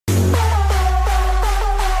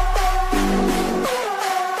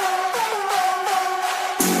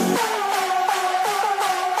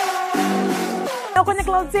Leo kwenye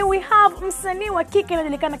Clouds E we have msanii wa kike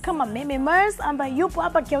anajulikana kama Mimi Mars ambaye yupo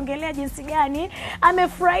hapa akiongelea jinsi gani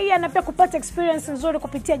amefurahia na pia kupata experience nzuri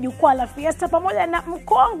kupitia jukwaa la Fiesta pamoja na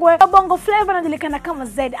mkongwe wa Bongo Flava anajulikana kama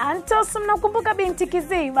Z Anto. Mnakumbuka binti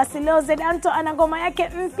Kizi? Basi leo Z Anto ana ngoma yake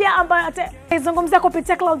mpya ambayo atazungumzia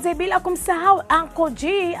kupitia Clouds E, bila kumsahau Uncle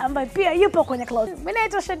G ambaye pia yupo kwenye Clouds E. Mimi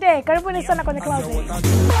naitwa Shade, karibuni sana kwenye Clouds E.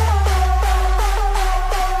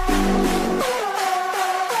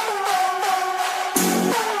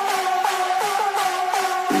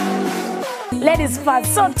 Ladies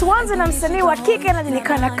first. So tuanze na msanii wa kike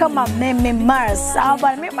anajulikana kama Mimi Mars.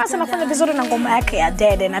 Mimi Mars anafanya vizuri na ngoma yake ya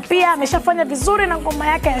Dede na pia ameshafanya vizuri na ngoma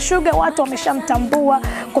yake ya Sugar. Watu wameshamtambua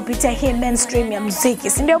kupitia hii mainstream ya muziki,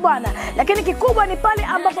 si ndio bwana? Lakini kikubwa ni pale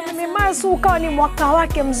ambapo Mimi Mars ukawa ni mwaka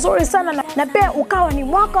wake mzuri sana na pia ukawa ni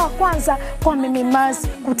mwaka wa kwanza kwa Mimi Mars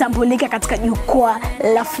kutambulika katika jukwaa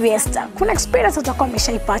la Fiesta. Kuna experience utakuwa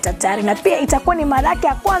umeshaipata tayari na pia itakuwa ni mara yake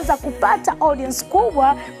ya kwanza kupata audience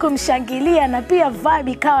kubwa kumshangilia na pia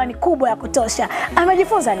vibe ikawa ni kubwa ya kutosha.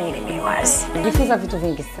 Amejifunza nini Mimi Mars? Nimejifunza vitu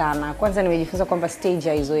vingi sana. Kwanza nimejifunza kwamba stage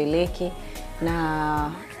haizoeleki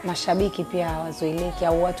na mashabiki pia hawazoeleki,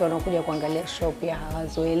 au watu wanaokuja kuangalia show pia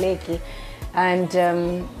hawazoeleki, and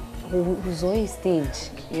huzoei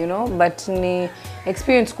stage, you know, but ni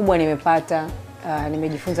experience kubwa nimepata.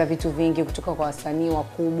 Nimejifunza vitu vingi kutoka kwa wasanii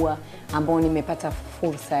wakubwa ambao nimepata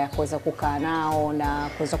fursa ya kuweza kukaa nao na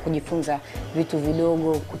kuweza kujifunza vitu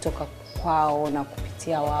vidogo kutoka kwao na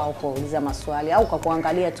kupitia wao, kuuliza maswali au kwa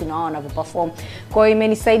kuangalia tu na wao wanavyoperform. Kwa hiyo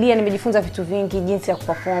imenisaidia, nimejifunza vitu vingi, jinsi ya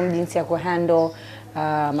kuperform, jinsi ya kuhandle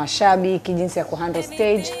mashabiki, jinsi ya kuhandle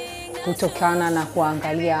stage, kutokana na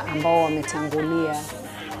kuangalia ambao wametangulia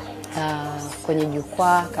kwenye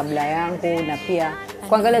jukwaa kabla yangu, na pia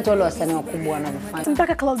kuangalia tu wale wasanii wakubwa wanavyofanya.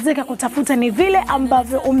 Mpaka Clouds E kutafuta ni vile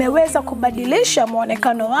ambavyo umeweza kubadilisha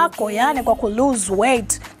muonekano wako, yani kwa ku lose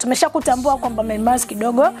weight. Tumeshakutambua kwamba Mimi Mars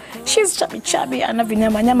kidogo she's chubby, ana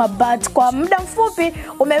vinyama but kwa muda mfupi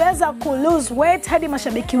umeweza ku lose weight hadi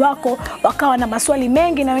mashabiki wako wakawa na maswali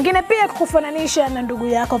mengi na wengine pia kukufananisha na ndugu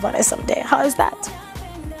yako Vanessa Mdee. How is that?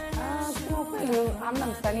 Amna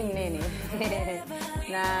msanii mnene.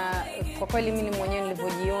 Na kwa kweli mimi mwenyewe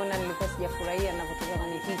nilivyojiona nilikuwa sijafurahia ninapotoka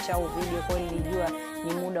kwenye picha au video, kwa hiyo nilijua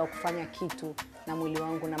ni muda wa kufanya kitu na mwili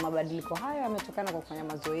wangu, na mabadiliko haya yametokana kwa kufanya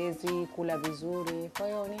mazoezi, kula vizuri. Kwa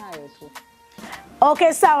hiyo ni hayo tu.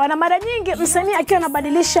 Okay, sawa. Na mara nyingi msanii akiwa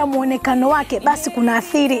anabadilisha muonekano wake basi kuna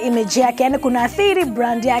athiri image yake, yani kuna athiri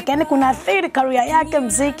brand yake, yani kuna athiri career yake,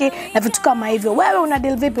 muziki na vitu kama hivyo. Wewe una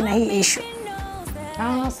deal vipi na hii issue?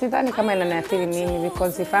 Sidhani kama inaniathiri mimi,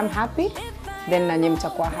 because if I'm happy then nanyi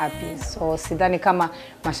mtakuwa happy. So sidhani kama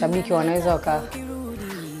mashabiki wanaweza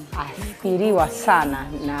wakaathiriwa sana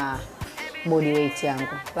na body weight yangu,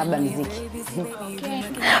 labda muziki.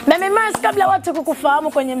 Mimi Mars, kabla watu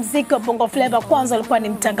kukufahamu kwenye muziki wa Bongo Flava, kwanza ulikuwa ni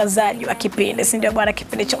mtangazaji wa kipindi, si ndio bwana?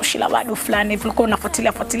 Kipindi cha ushilawadu fulani ulikuwa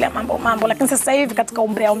unafuatilia mambo, lakini sasa hivi katika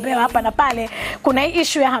umbea hapa na pale kuna hii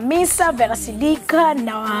issue ya Hamisa, Vera Sidika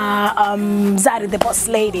na Zari the Boss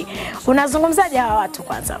Lady. Unazungumzaje hawa watu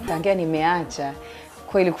kwanza? Tangia nimeacha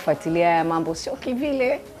kweli kufuatilia ya mambo sio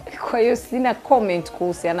kivile, kwa hiyo sina comment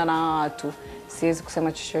kuhusiana na watu. Siwezi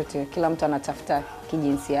kusema chochote, kila mtu anatafuta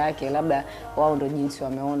kijinsi yake, labda wao ndo jinsi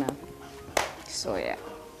wameona. So yeah.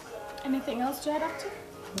 Anything else to add up to?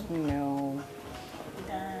 No.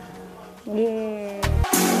 Yeah.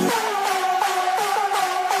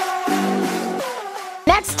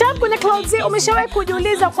 Next up kwenye Clouds E, umeshawahi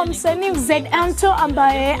kujiuliza kwa msanii Z Anto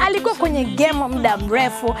ambaye alikuwa kwenye game muda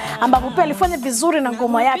mrefu, ambapo pia alifanya vizuri na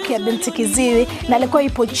ngoma yake ya Binti Kiziwi na alikuwa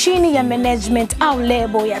ipo chini ya management au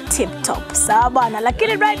label ya Tip Top. Sawa bwana,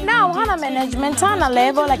 lakini right now hana management, hana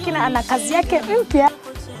label, lakini ana kazi yake mpya.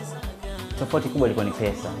 Tofauti kubwa ilikuwa ni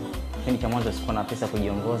pesa. Kipindi cha mwanzo sikuwa na pesa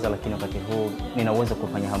kujiongoza, lakini wakati huu nina uwezo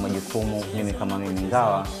kufanya haya majukumu mimi kama mimi,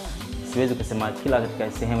 ingawa siwezi kusema kila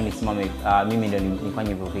katika sehemu nisimame mimi ndio nifanye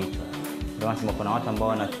hivyo vitu. Ndio nasema kuna watu ambao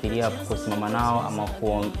wanafikiria kusimama nao ama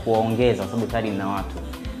kuongeza, sababu tayari nina watu.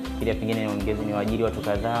 Ili pengine niongeze, niwaajiri watu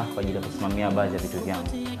kadhaa kwa ajili ya kusimamia baadhi ya vitu vyangu.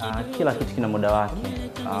 Kila kitu kina muda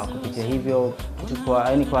wake. Kupitia hivyo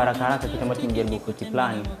kwa haraka kitu ambacho nimejaribu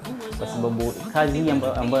kukiplan, kwa sababu kazi hii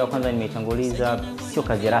ambayo kwanza nimeitanguliza sio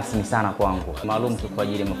kazi rasmi sana kwangu, maalum tu kwa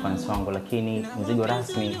ajili ya mafans wangu, lakini mzigo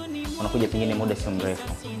rasmi unakuja pengine muda sio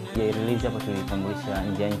mrefu. Release hapa tulitambulisha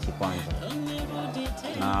nje ya nchi kwanza,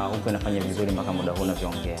 na huko inafanya vizuri mpaka muda huu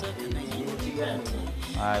unavyoongea.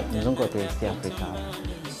 Mzunguko wa East Africa,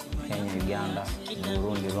 Kenya, Uganda,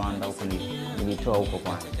 Burundi, Rwanda, huko nilitoa huko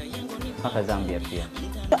kwanza, mpaka Zambia pia.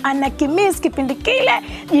 Anakimiss kipindi kile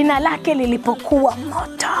jina lake lilipokuwa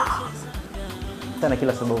moto. sana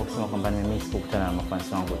kila sababu kusema kwamba nimemiss kukutana na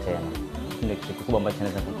mafansi wangu tena. Ndio kitu kikubwa ambacho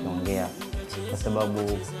naweza kukiongea, kwa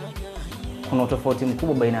sababu kuna tofauti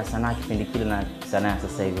mkubwa baina ya sanaa kipindi kile na sanaa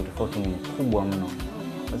sasa hivi. Tofauti ni mkubwa mno,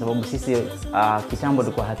 kwa sababu sisi kitambo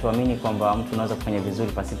tulikuwa hatuamini kwamba mtu anaweza kufanya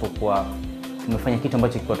vizuri pasipokuwa umefanya kitu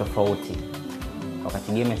ambacho kiko tofauti.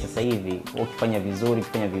 Wakati game sasa hivi ukifanya vizuri,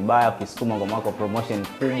 ukifanya vibaya, ukisukuma ngoma yako promotion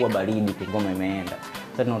kubwa, baridi ngoma imeenda.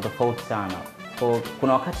 Sasa tuna tofauti sana.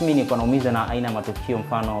 Kuna wakati mimi nilikuwa naumizwa na aina ya matukio,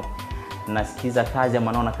 mfano nasikiza kazi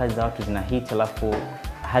ama naona kazi za watu zina hit alafu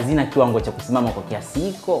hazina kiwango cha kusimama kwa kiasi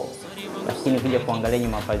hiko, lakini kuja kuangalia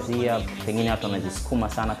nyuma pazia pengine watu wanazisukuma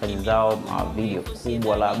sana kazi zao, video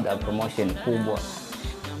kubwa, labda promotion kubwa,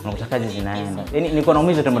 unakuta kazi zinaenda. Yaani nilikuwa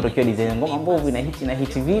naumizwa na matokeo design, ngoma mbovu ina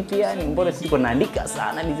hit vipi yani, mbona sisi tuko naandika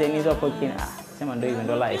sana design hizo hapo kina. Sema ndio hivyo,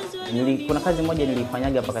 ndio life. Kuna kazi moja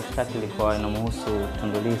nilifanyaga hapa katikati, ilikuwa inamhusu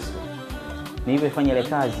Tundu Lissu. Nilipofanya ile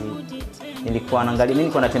kazi nilikuwa naangalia, mimi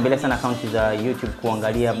nilikuwa natembelea sana akaunti za YouTube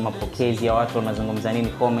kuangalia mapokezi ya watu wanazungumza nini,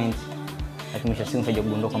 comment, lakini mwisho siku nikaja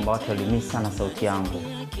kugundua kwamba watu walimiss sana sauti yangu.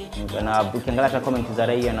 Na ukiangalia hata comment za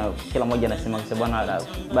raia na kila mmoja anasema kwa bwana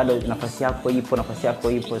bado nafasi yako ipo, nafasi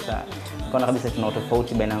yako ipo. Sasa kuna kabisa tuna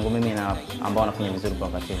tofauti baina yangu mimi na ambao wanafanya vizuri kwa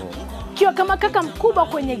wakati huu. Kiwa kama kaka mkubwa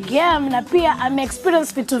kwenye game na pia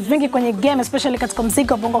ame-experience vitu vingi kwenye game, especially katika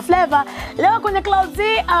muziki wa Bongo Flava, leo kwenye Clouds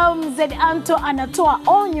E, Z Anto anatoa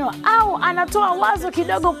onyo au anatoa wazo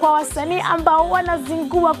kidogo kwa wasanii ambao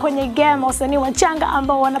wanazingua kwenye game, wasanii wachanga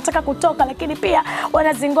ambao wanataka kutoka lakini pia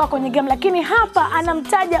wanazingua kwenye game. Lakini hapa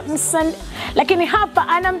anamtaja msanii, lakini hapa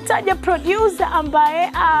anamtaja producer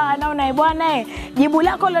ambaye anaona bwana jibu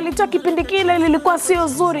lako lilitoa kipindi kile lilikuwa sio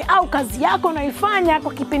zuri, au kazi yako unaifanya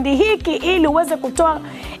kwa kipindi hiki ili uweze kutoa,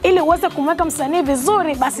 ili uweze kumweka msanii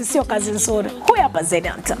vizuri, basi sio kazi nzuri. Huyu hapa Z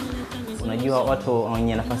Anto. Unajua watu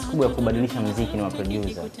wenye nafasi kubwa ya kubadilisha muziki ni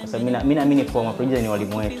maproducer, kwa sababu mimi naamini kwa maproducer ni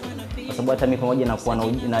walimu wetu, kwa sababu hata mimi pamoja na kuwa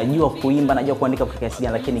najua kuimba, najua kuandika kwa kiasi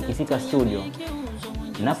gani, lakini nikifika studio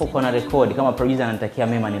ninapokuwa na record, kama producer ananitakia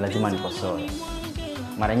mema ni lazima nikosoe.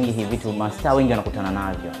 Mara nyingi hivi vitu mastaa wengi wanakutana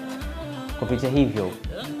navyo. Kupitia hivyo,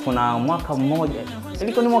 kuna mwaka mmoja,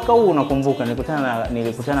 ilikuwa ni mwaka huu unakumbuka,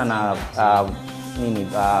 nilikutana na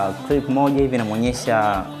clip moja hivi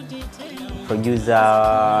namuonyesha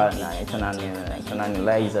producer na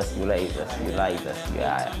Liza.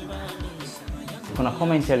 Haya. Kuna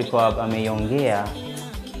comment alikuwa ameiongea,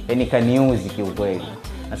 yani kaniuzi kiukweli.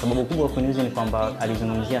 Na sababu kubwa ya kuniuzi ni kwamba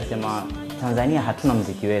alizungumzia sema Tanzania hatuna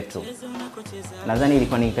muziki wetu. Nadhani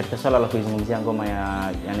ilikuwa ni katika swala la kuzungumzia ngoma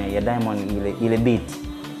ya Diamond, ile beat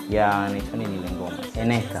ya inaitwa nini ile ngoma?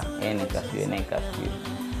 Eneka.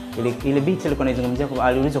 Ile beat ilikuwa inazungumzia kwa,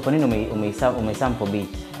 aliulizwa kwa nini umesample beat.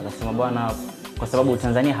 Akasema bwana, kwa sababu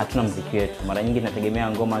Tanzania hatuna muziki wetu. Mara nyingi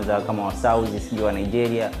tunategemea ngoma za kama wa Saudi, sijui wa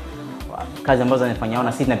Nigeria, kazi ambazo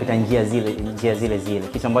wanafanya sisi tunapita njia zile,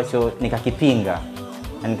 kitu ambacho nikakipinga.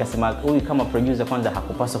 Na nikasema huyu kama producer kwanza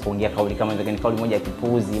hakupaswa kuongea kauli kama hizo, ni kauli moja ya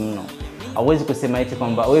kipuuzi mno. Hauwezi kusema eti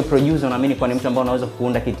kwamba wewe producer unaamini kwa ni mtu ambaye unaweza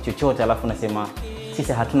kuunda kitu chochote alafu unasema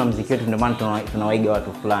sisi hatuna muziki wetu ndio maana tunawaiga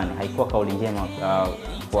watu fulani. Haikuwa kauli njema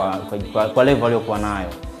kwa level aliyokuwa nayo,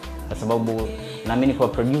 kwa sababu naamini kwa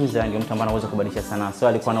producer ndio mtu ambaye anaweza kubadilisha sanaa. So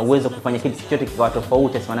alikuwa na uwezo kufanya kitu chochote kikawa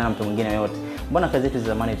tofauti asifanane na mtu mwingine yote. Mbona kazi zetu za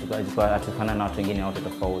zamani tulikuwa hatufanana na watu wengine wote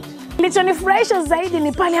tofauti? Kilichonifurahisha zaidi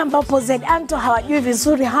ni pale ambapo Z Anto hawajui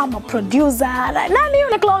vizuri hama producer nani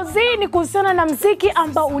yule. Clouds E ni kuhusiana na muziki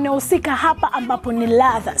ambao unahusika hapa, ambapo ni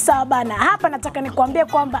ladha. Sawa bana, hapa nataka nikwambie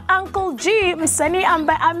kwamba Uncle G, msanii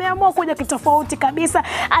ambaye ameamua kuja kitofauti kabisa,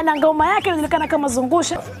 ana ngoma yake inajulikana kama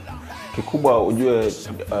Zungusha. Kikubwa ujue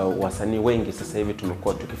wasanii wengi sasa hivi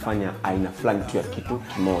tumekuwa tukifanya aina fulani tu ya kitu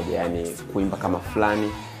kimoja, yani kuimba kama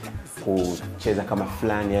fulani, kucheza kama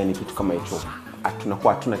fulani, yani kitu kama hicho.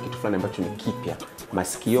 Tunakuwa hatuna kitu fulani ambacho ni kipya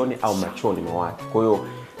masikioni au machoni mwa watu. Kwa hiyo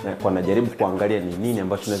najaribu kuangalia ni nini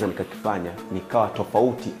ambacho naweza nikakifanya nikawa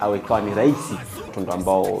tofauti au ikawa ni rahisi. Ndio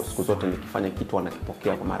ambao siku zote nikifanya kitu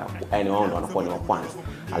wanakipokea kwa mara, yani wao ndio wanakuwa ni wa kwanza,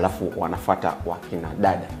 alafu wanafuata wakina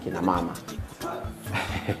dada, kina mama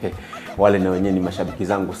wale na wenyewe ni mashabiki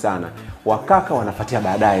zangu sana. Wakaka wanafuatia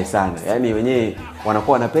baadaye sana, yani wenyewe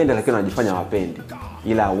wanakuwa wanapenda lakini wanajifanya wapendi,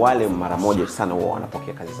 ila wale mara moja sana wao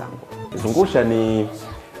wanapokea kazi zangu. Zungusha ni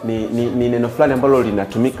neno fulani ambalo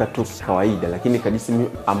linatumika tu kawaida, lakini kadisi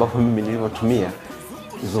ambapo mimi nilivyotumia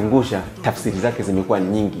zungusha, tafsiri zake zimekuwa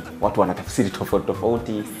nyingi. Watu wanatafsiri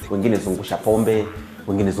tofauti, wengine zungusha pombe,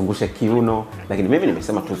 wengine zungusha kiuno, lakini mimi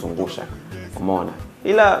nimesema tu zungusha. Umeona?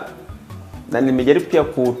 Ila na nimejaribu pia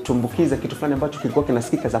kutumbukiza kitu fulani ambacho kilikuwa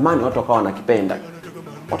kinasikika zamani, watu wakawa wanakipenda.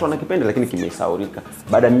 Watu wanakipenda lakini kimesahaulika.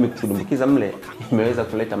 Baada mimi kutumbukiza mle, imeweza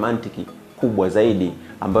kuleta mantiki kubwa zaidi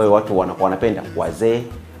ambayo watu wanakuwa wanapenda, wazee,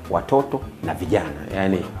 watoto na vijana.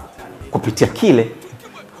 Yani kupitia kile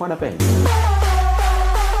wanapenda.